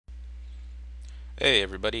Hey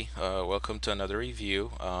everybody, welcome to another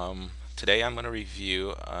review. Today I'm going to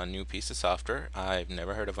review a new piece of software. I've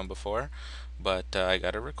never heard of them before, but I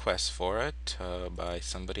got a request for it by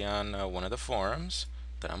somebody on one of the forums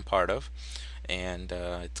that I'm part of, and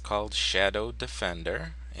it's called Shadow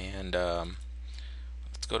Defender. And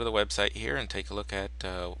let's go to the website here and take a look at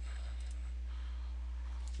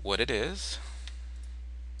what it is.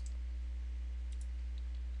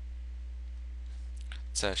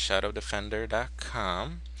 It's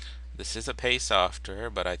shadowdefender.com. This is a pay software,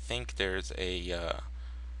 but I think there's a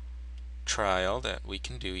trial that we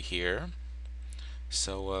can do here.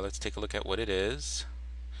 So let's take a look at what it is.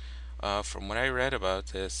 From what I read about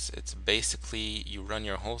this, it's basically you run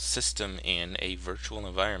your whole system in a virtual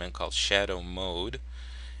environment called shadow mode,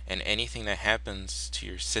 and anything that happens to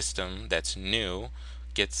your system that's new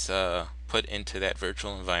gets put into that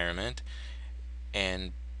virtual environment,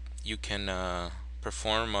 and you can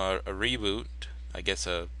perform a reboot, I guess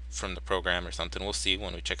from the program or something. We'll see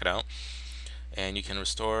when we check it out. And you can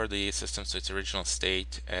restore the system to its original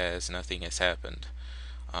state as nothing has happened.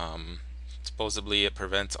 Supposedly it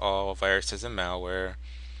prevents all viruses and malware.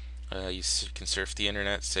 You can surf the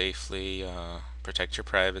internet safely, protect your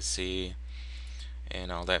privacy,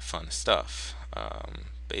 and all that fun stuff.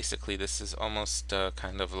 Basically, this is almost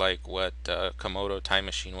kind of like what Komodo Time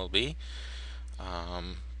Machine will be,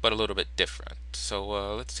 but a little bit different.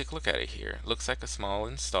 So let's take a look at it here. It looks like a small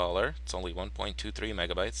installer. It's only 1.23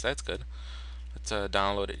 megabytes. That's good. Let's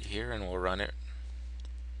download it here and we'll run it.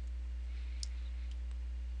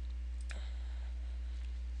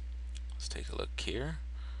 Let's take a look here.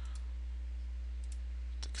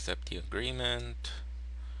 Let's accept the agreement.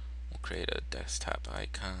 We'll create a desktop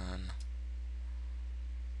icon.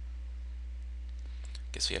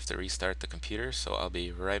 Guess we have to restart the computer, so I'll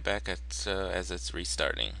be right back as it's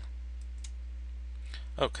restarting.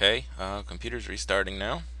 Okay, computer's restarting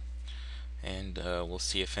now, and we'll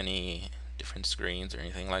see if any different screens or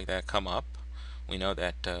anything like that come up. We know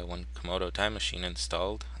that when Komodo Time Machine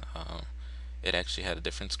installed, it actually had a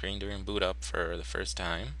different screen during boot up for the first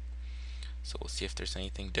time. So we'll see if there's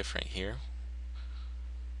anything different here.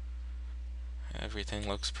 Everything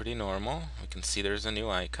looks pretty normal. We can see there's a new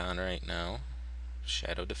icon right now,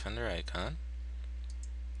 Shadow Defender icon.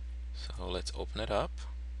 So let's open it up.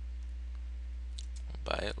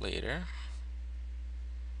 We'll buy it later.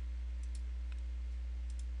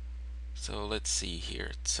 So let's see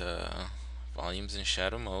here. It's volumes in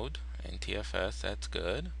shadow mode, NTFS. That's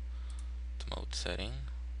good. The mode setting.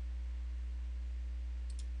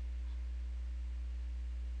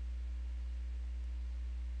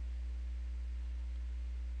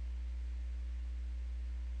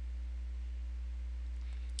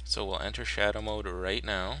 So we'll enter shadow mode right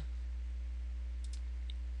now.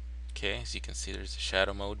 Okay, as you can see, there's a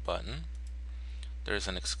shadow mode button. There's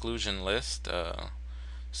an exclusion list.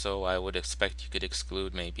 So I would expect you could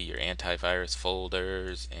exclude maybe your antivirus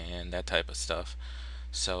folders and that type of stuff,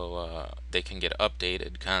 so they can get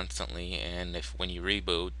updated constantly, and if when you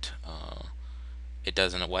reboot it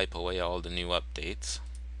doesn't wipe away all the new updates.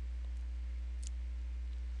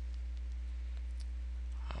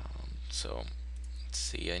 So let's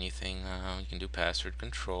see, anything you can do password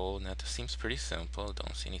control, and that seems pretty simple.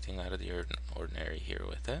 Don't see anything out of the ordinary here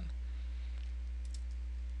with it.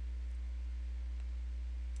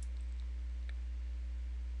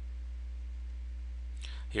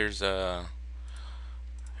 Here's another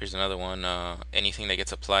one. Anything that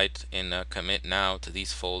gets applied in commit now to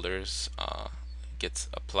these folders gets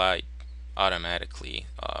applied automatically,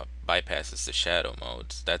 bypasses the shadow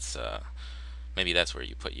modes. That's maybe that's where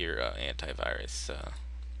you put your antivirus.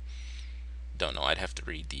 Don't know. I'd have to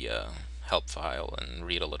read the help file and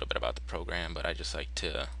read a little bit about the program, but I just like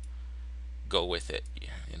to go with it,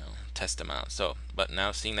 test them out. So, but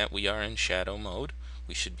now seeing that we are in shadow mode,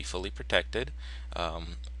 we should be fully protected.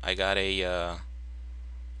 I got a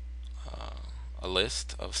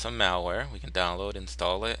list of some malware we can download,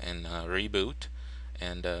 install it, and reboot,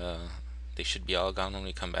 and they should be all gone when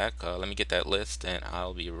we come back. Let me get that list and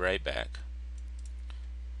I'll be right back.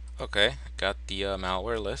 Okay, got the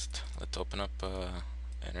malware list. Let's open up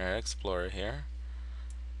Internet Explorer here.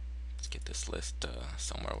 Let's get this list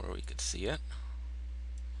somewhere where we could see it.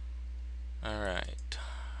 Alright,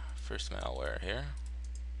 first malware here.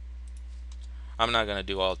 I'm not going to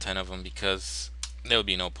do all 10 of them because there would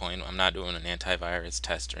be no point. I'm not doing an antivirus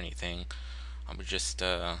test or anything. I'm just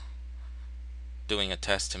doing a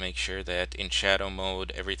test to make sure that in shadow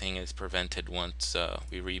mode everything is prevented once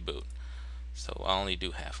we reboot. So I'll only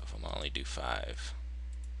do half of them. I'll only do 5.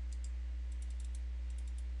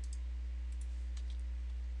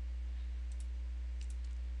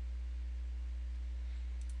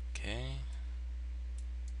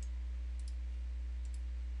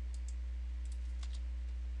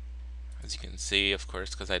 as you can see, of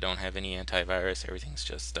course, because I don't have any antivirus, everything's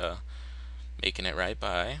just making it right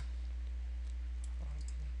by,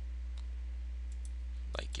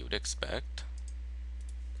 like you would expect.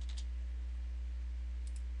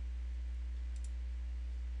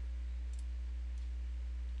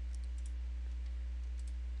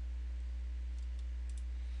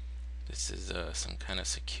 This is some kind of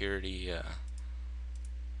security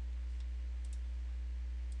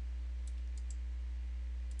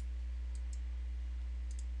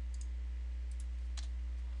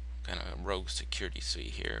kind of rogue security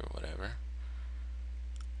suite here or whatever.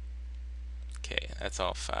 Okay, that's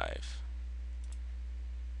all 5.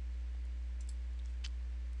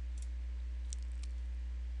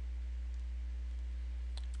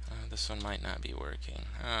 This one might not be working.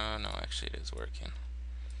 Oh no, actually it is working.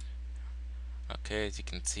 Okay, as you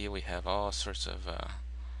can see, we have all sorts of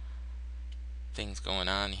things going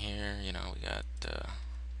on here. You know, we got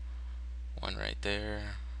one right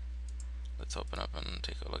there. Let's open up and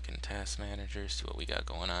take a look in Task Manager, see what we got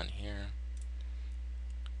going on here.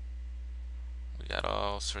 We got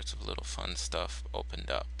all sorts of little fun stuff opened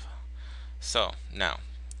up. So now,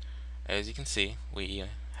 as you can see, we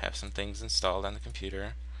have some things installed on the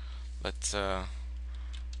computer. Let's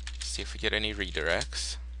see if we get any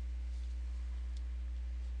redirects.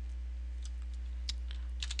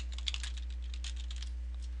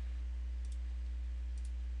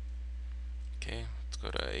 Okay, let's go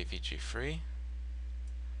to AVG free.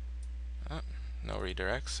 Oh, no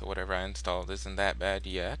redirects, so whatever I installed isn't that bad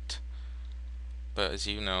yet. But as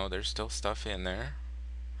you know, there's still stuff in there.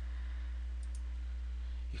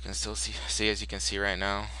 You can still see as you can see right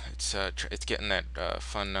now, it's getting that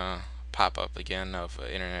fun pop-up again of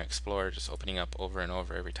Internet Explorer just opening up over and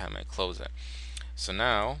over every time I close it. So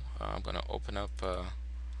now I'm going to open up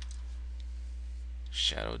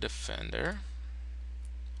Shadow Defender.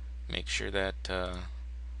 Make sure that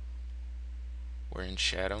we're in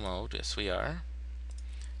shadow mode. Yes, we are.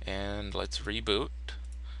 And let's reboot.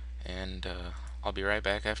 And I'll be right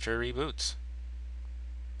back after it reboots.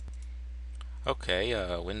 Okay,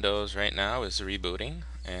 Windows right now is rebooting,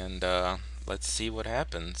 and let's see what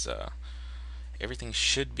happens. Everything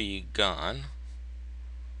should be gone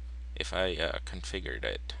if I configured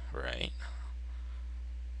it right.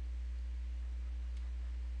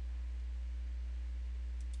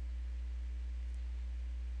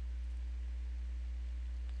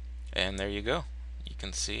 And there you go. You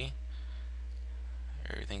can see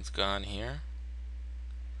everything's gone here.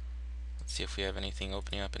 Let's see if we have anything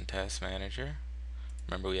opening up in Task Manager.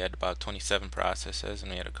 Remember, we had about 27 processes,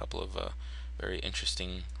 and we had a couple of very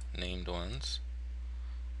interesting named ones.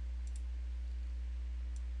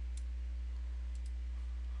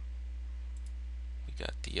 We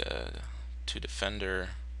got the 2 Defender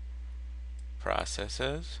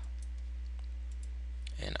processes,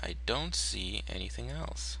 and I don't see anything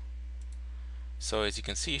else. So as you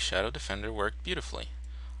can see, Shadow Defender worked beautifully.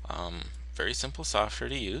 Very simple software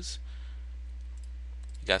to use.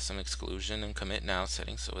 You got some exclusion and commit now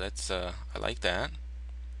settings, so that's I like that.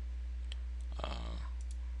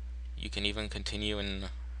 You can even continue in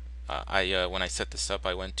when I set this up,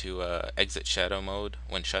 I went to exit shadow mode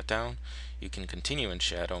when shut down. You can continue in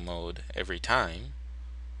shadow mode every time.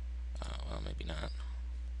 Well, maybe not.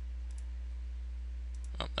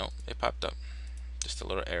 Oh no, it popped up. Just a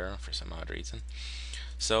little error for some odd reason.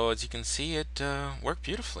 So as you can see, it worked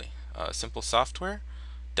beautifully. Simple software,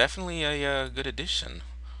 definitely a good addition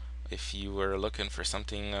if you were looking for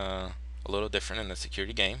something a little different in the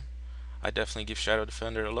security game. I definitely give Shadow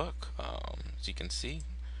Defender a look. As you can see,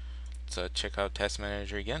 let's check out Task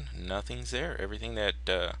Manager again. Nothing's there. Everything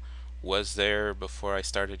that was there before I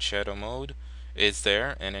started Shadow Mode is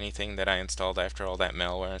there, and anything that I installed after all that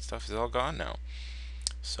malware and stuff is all gone now.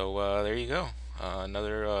 So there you go.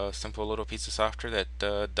 Another simple little piece of software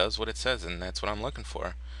that does what it says, and that's what I'm looking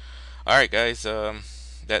for. Alright guys,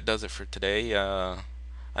 that does it for today.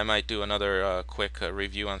 I might do another quick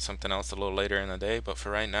review on something else a little later in the day, but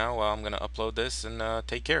for right now, I'm going to upload this and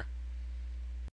take care.